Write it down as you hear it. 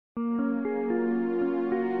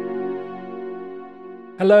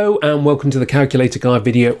Hello and welcome to the Calculator Guide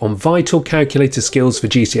video on vital calculator skills for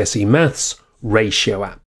GCSE Maths ratio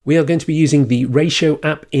app. We are going to be using the ratio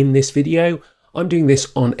app in this video. I'm doing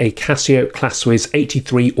this on a Casio Classwiz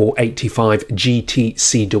 83 or 85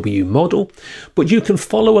 GTCW model, but you can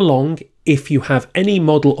follow along if you have any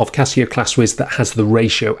model of Casio Classwiz that has the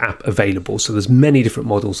ratio app available. So there's many different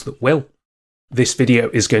models that will. This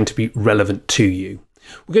video is going to be relevant to you.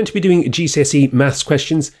 We're going to be doing GCSE Maths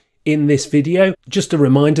questions in this video. Just a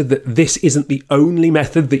reminder that this isn't the only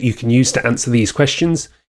method that you can use to answer these questions.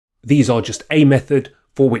 These are just a method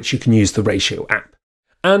for which you can use the ratio app.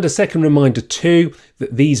 And a second reminder too,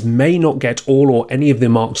 that these may not get all or any of the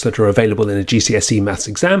marks that are available in a GCSE Maths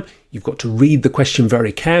exam. You've got to read the question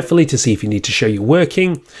very carefully to see if you need to show your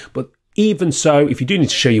working. But even so, if you do need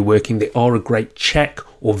to show your working, they are a great check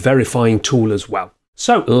or verifying tool as well.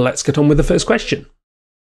 So let's get on with the first question.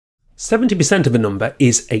 70% of a number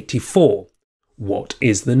is 84. What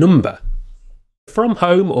is the number? From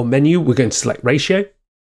home or menu, we're going to select ratio.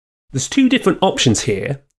 There's two different options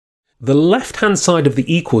here. The left-hand side of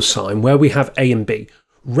the equal sign, where we have A and B,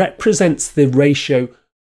 represents the ratio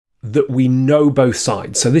that we know both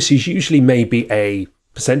sides. So this is usually maybe a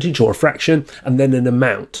percentage or a fraction, and then an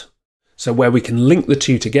amount. So where we can link the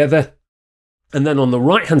two together. And then on the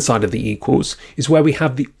right-hand side of the equals is where we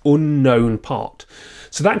have the unknown part.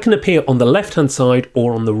 So that can appear on the left-hand side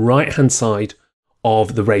or on the right-hand side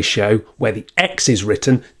of the ratio where the X is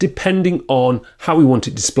written, depending on how we want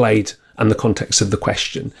it displayed and the context of the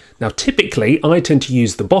question. Now, typically, I tend to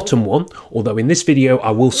use the bottom one, although in this video,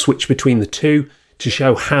 I will switch between the two to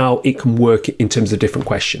show how it can work in terms of different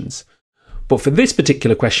questions. But for this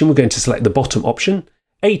particular question, we're going to select the bottom option,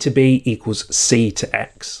 A to B equals C to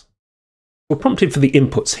X. We're prompted for the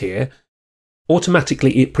inputs here.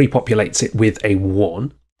 Automatically, it pre-populates it with a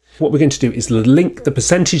 1. What we're going to do is link the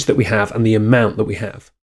percentage that we have and the amount that we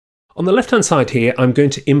have. On the left-hand side here, I'm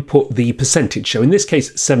going to input the percentage. So in this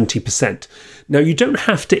case, 70%. Now, you don't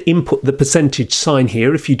have to input the percentage sign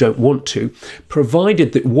here if you don't want to,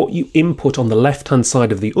 provided that what you input on the left-hand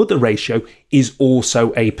side of the other ratio is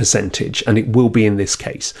also a percentage, and it will be in this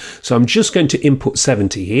case. So I'm just going to input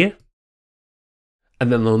 70 here.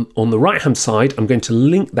 And then on the right-hand side, I'm going to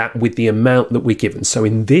link that with the amount that we're given. So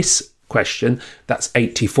in this question, that's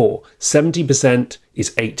 84. 70%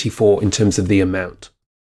 is 84 in terms of the amount.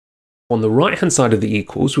 On the right-hand side of the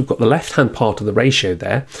equals, we've got the left-hand part of the ratio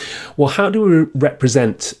there. Well, how do we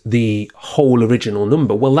represent the whole original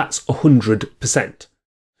number? Well, that's 100%.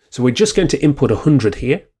 So we're just going to input 100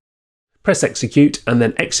 here, press execute, and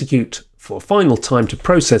then execute for a final time to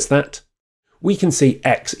process that. We can see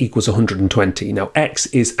X equals 120. Now, X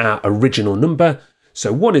is our original number.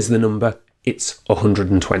 So what is the number? It's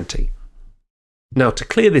 120. Now, to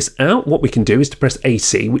clear this out, what we can do is to press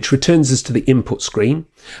AC, which returns us to the input screen,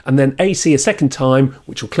 and then AC a second time,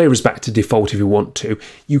 which will clear us back to default if you want to.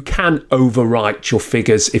 You can overwrite your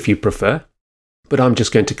figures if you prefer, but I'm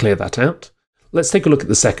just going to clear that out. Let's take a look at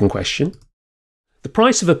the second question. The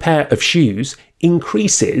price of a pair of shoes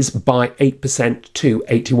increases by 8% to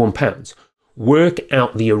 £81. Work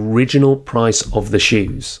out the original price of the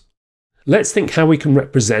shoes. Let's think how we can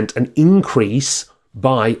represent an increase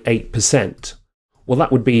by 8%. Well,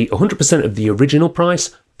 that would be 100% of the original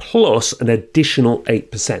price plus an additional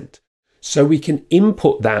 8%. So we can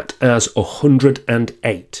input that as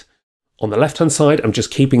 108. On the left-hand side, I'm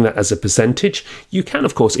just keeping that as a percentage. You can,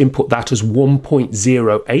 of course, input that as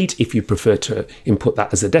 1.08 if you prefer to input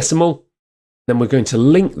that as a decimal. Then we're going to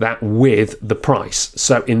link that with the price.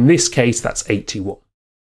 So in this case, that's 81.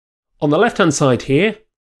 On the left-hand side here,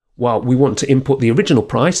 well, we want to input the original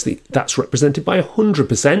price. That's represented by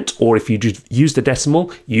 100%, or if you just use the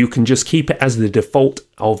decimal, you can just keep it as the default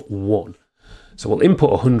of 1. So we'll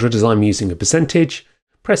input 100 as I'm using a percentage,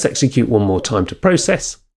 press execute one more time to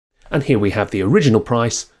process, and here we have the original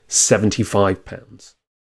price, £75.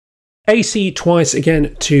 AC twice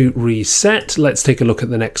again to reset. Let's take a look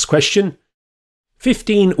at the next question.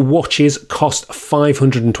 15 watches cost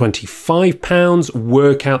 £525.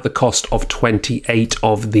 Work out the cost of 28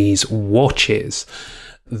 of these watches.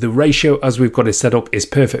 The ratio, as we've got it set up, is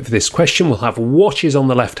perfect for this question. We'll have watches on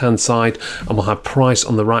the left-hand side and we'll have price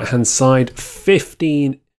on the right-hand side.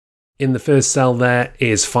 15 in the first cell there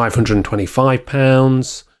is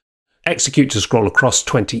 £525. Execute to scroll across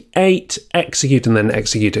 28, execute and then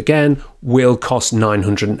execute again will cost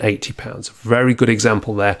 £980. Very good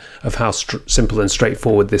example there of how simple and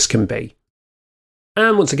straightforward this can be.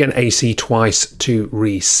 And once again, AC twice to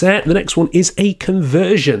reset. The next one is a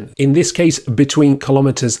conversion, in this case between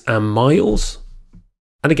kilometers and miles.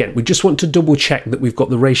 And again, we just want to double check that we've got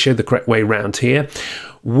the ratio the correct way round here.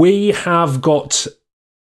 We have got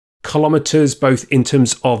kilometers, both in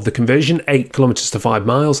terms of the conversion, 8 kilometers to 5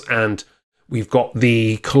 miles, and we've got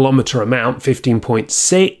the kilometer amount,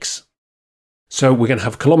 15.6. So we're going to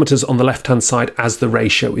have kilometers on the left-hand side as the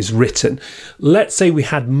ratio is written. Let's say we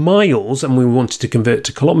had miles and we wanted to convert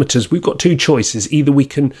to kilometers. We've got two choices. Either we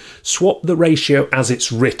can swap the ratio as it's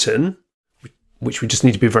written, which we just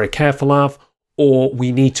need to be very careful of, or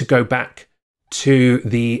we need to go back to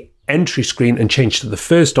the entry screen and change to the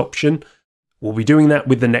first option. We'll be doing that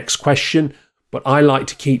with the next question, but I like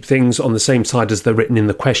to keep things on the same side as they're written in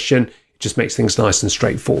the question. Just makes things nice and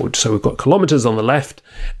straightforward. So we've got kilometers on the left,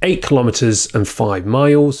 8 kilometers and 5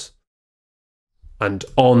 miles. And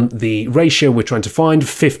on the ratio we're trying to find,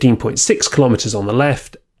 15.6 kilometers on the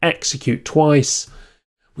left, execute twice.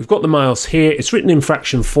 We've got the miles here. It's written in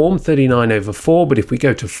fraction form, 39/4, but if we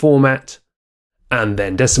go to format and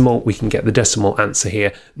then decimal, we can get the decimal answer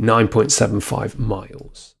here, 9.75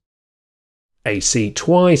 miles. AC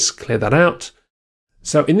twice, clear that out.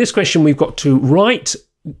 So in this question, we've got to write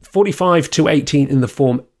 45 to 18 in the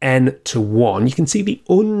form n to 1. You can see the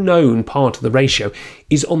unknown part of the ratio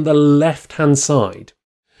is on the left-hand side.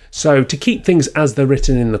 So to keep things as they're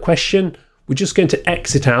written in the question, we're just going to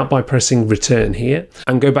exit out by pressing return here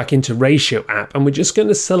and go back into ratio app. And we're just going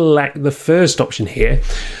to select the first option here.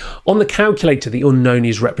 On the calculator, the unknown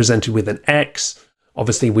is represented with an X.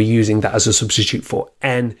 Obviously, we're using that as a substitute for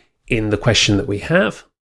n in the question that we have.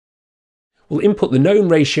 We'll input the known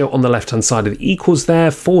ratio on the left-hand side of the equals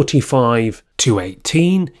there, 45 to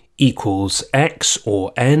 18 equals x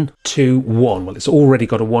or n to 1. Well, it's already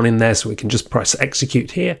got a 1 in there, so we can just press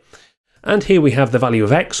execute here. And here we have the value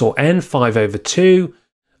of x or n, 5/2.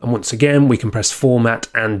 And once again, we can press format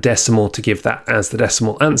and decimal to give that as the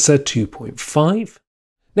decimal answer, 2.5.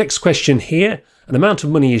 Next question here. An amount of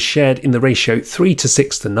money is shared in the ratio 3 to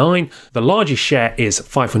 6 to 9. The largest share is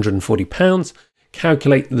 £540.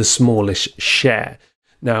 Calculate the smallest share.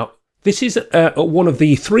 Now, this is one of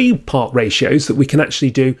the 3-part ratios that we can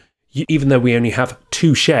actually do, even though we only have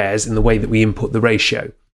 2 shares in the way that we input the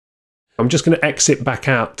ratio. I'm just going to exit back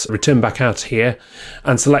out, return back out here,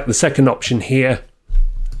 and select the second option here.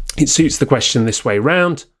 It suits the question this way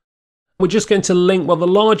round. We're just going to link, well, the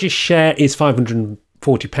largest share is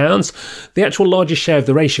 £540. The actual largest share of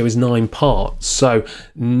the ratio is 9 parts. So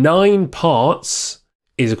 9 parts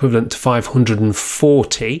is equivalent to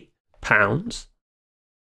 £540.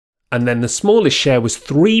 And then the smallest share was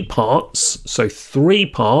 3 parts. So 3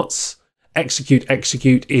 parts, execute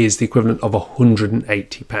is the equivalent of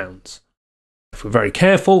 £180. If we're very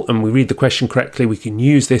careful and we read the question correctly, we can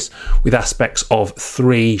use this with aspects of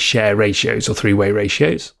 3 share ratios or 3-way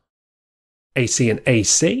ratios. AC and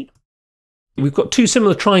AC. We've got 2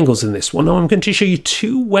 similar triangles in this one. Now I'm going to show you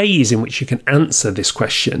 2 ways in which you can answer this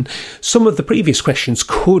question. Some of the previous questions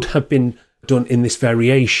could have been done in this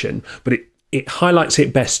variation, but it highlights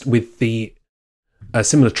it best with the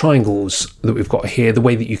similar triangles that we've got here, the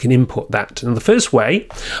way that you can input that. And the first way,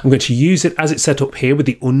 I'm going to use it as it's set up here with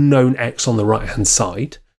the unknown x on the right-hand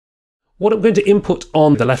side. What I'm going to input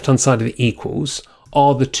on the left-hand side of the equals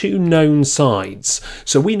are the 2 known sides.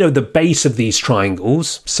 So we know the base of these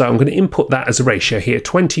triangles. So I'm going to input that as a ratio here,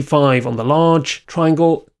 25 on the large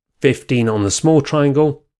triangle, 15 on the small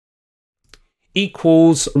triangle,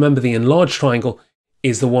 equals, remember the enlarged triangle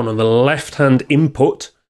is the one on the left-hand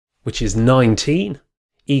input, which is 19,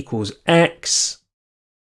 equals x,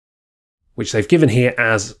 which they've given here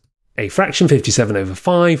as a fraction,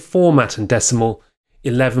 57/5, format and decimal,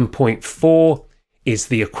 11.4 is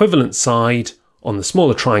the equivalent side on the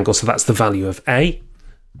smaller triangle, so that's the value of A.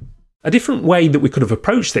 A different way that we could have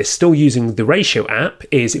approached this, still using the ratio app,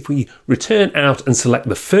 is if we return out and select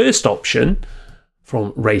the first option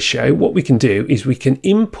from ratio, what we can do is we can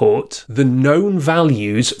input the known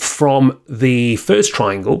values from the first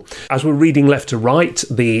triangle. As we're reading left to right,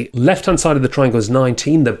 the left-hand side of the triangle is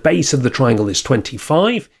 19, the base of the triangle is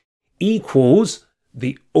 25, equals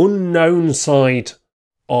the unknown side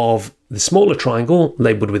of the smaller triangle,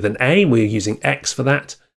 labelled with an A, we're using X for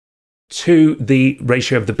that, to the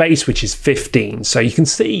ratio of the base, which is 15. So you can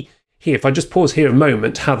see here, if I just pause here a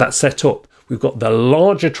moment, how that's set up. We've got the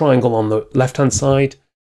larger triangle on the left-hand side,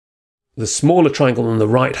 the smaller triangle on the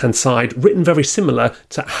right-hand side, written very similar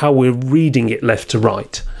to how we're reading it left to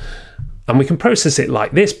right. And we can process it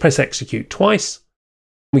like this, press execute twice.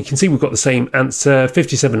 We can see we've got the same answer,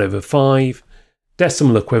 57/5,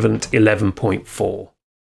 decimal equivalent 11.4.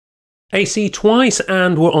 AC twice,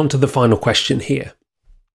 and we're on to the final question here.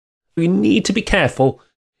 We need to be careful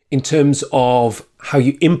in terms of how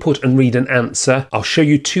you input and read an answer. I'll show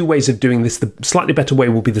you 2 ways of doing this. The slightly better way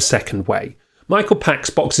will be the second way. Michael packs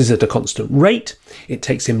boxes at a constant rate. It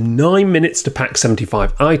takes him 9 minutes to pack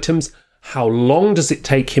 75 items. How long does it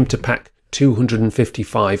take him to pack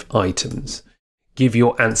 255 items? Give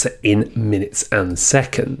your answer in minutes and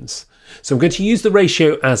seconds. So I'm going to use the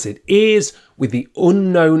ratio as it is, with the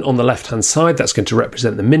unknown on the left-hand side. That's going to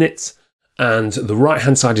represent the minutes, and the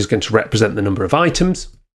right-hand side is going to represent the number of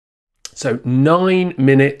items. So 9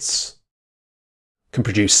 minutes can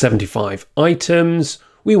produce 75 items.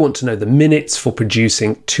 We want to know the minutes for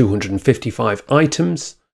producing 255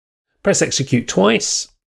 items. Press execute twice.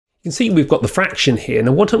 You can see we've got the fraction here.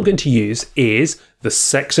 Now what I'm going to use is the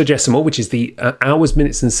sexagesimal, which is the hours,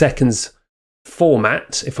 minutes and seconds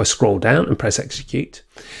format. If I scroll down and press execute.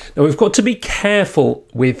 Now we've got to be careful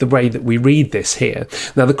with the way that we read this here.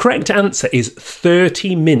 Now the correct answer is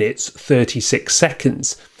 30 minutes, 36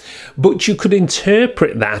 seconds. But you could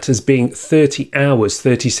interpret that as being 30 hours,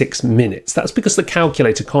 36 minutes. That's because the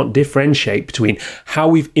calculator can't differentiate between how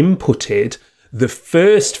we've inputted the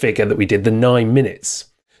first figure that we did, the 9 minutes.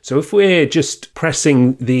 So if we're just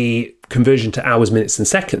pressing the conversion to hours, minutes and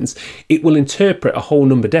seconds, it will interpret a whole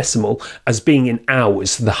number decimal as being in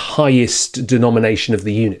hours, the highest denomination of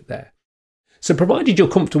the unit there. So provided you're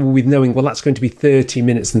comfortable with knowing, well, that's going to be 30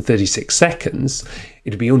 minutes and 36 seconds,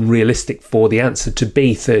 it'd be unrealistic for the answer to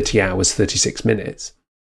be 30 hours, 36 minutes.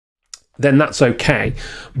 Then that's okay.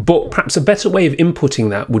 But perhaps a better way of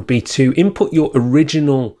inputting that would be to input your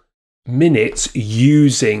original minutes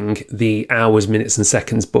using the hours, minutes and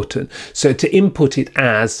seconds button. So to input it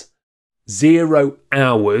as 0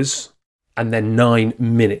 hours and then 9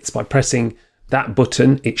 minutes. By pressing that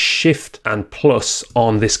button, it's shift and plus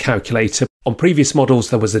on this calculator. On previous models,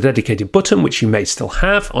 there was a dedicated button, which you may still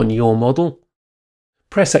have on your model.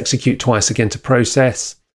 Press execute twice again to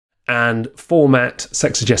process, and format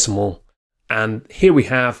sexagesimal. And here we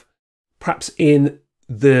have, perhaps in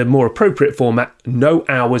the more appropriate format, no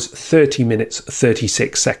hours, 30 minutes,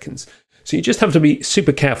 36 seconds. So you just have to be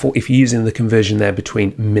super careful if you're using the conversion there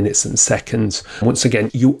between minutes and seconds. Once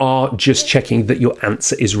again, you are just checking that your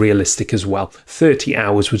answer is realistic as well. 30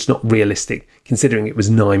 hours was not realistic, considering it was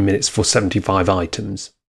 9 minutes for 75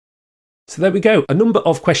 items. So there we go, a number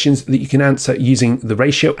of questions that you can answer using the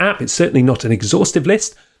Ratio app. It's certainly not an exhaustive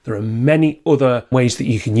list. There are many other ways that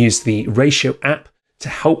you can use the Ratio app to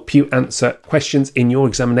help you answer questions in your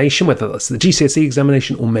examination, whether that's the GCSE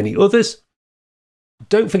examination or many others.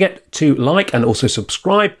 Don't forget to like and also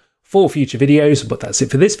subscribe for future videos, but that's it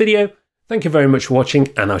for this video. Thank you very much for watching,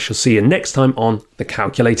 and I shall see you next time on the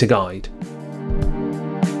Calculator Guide.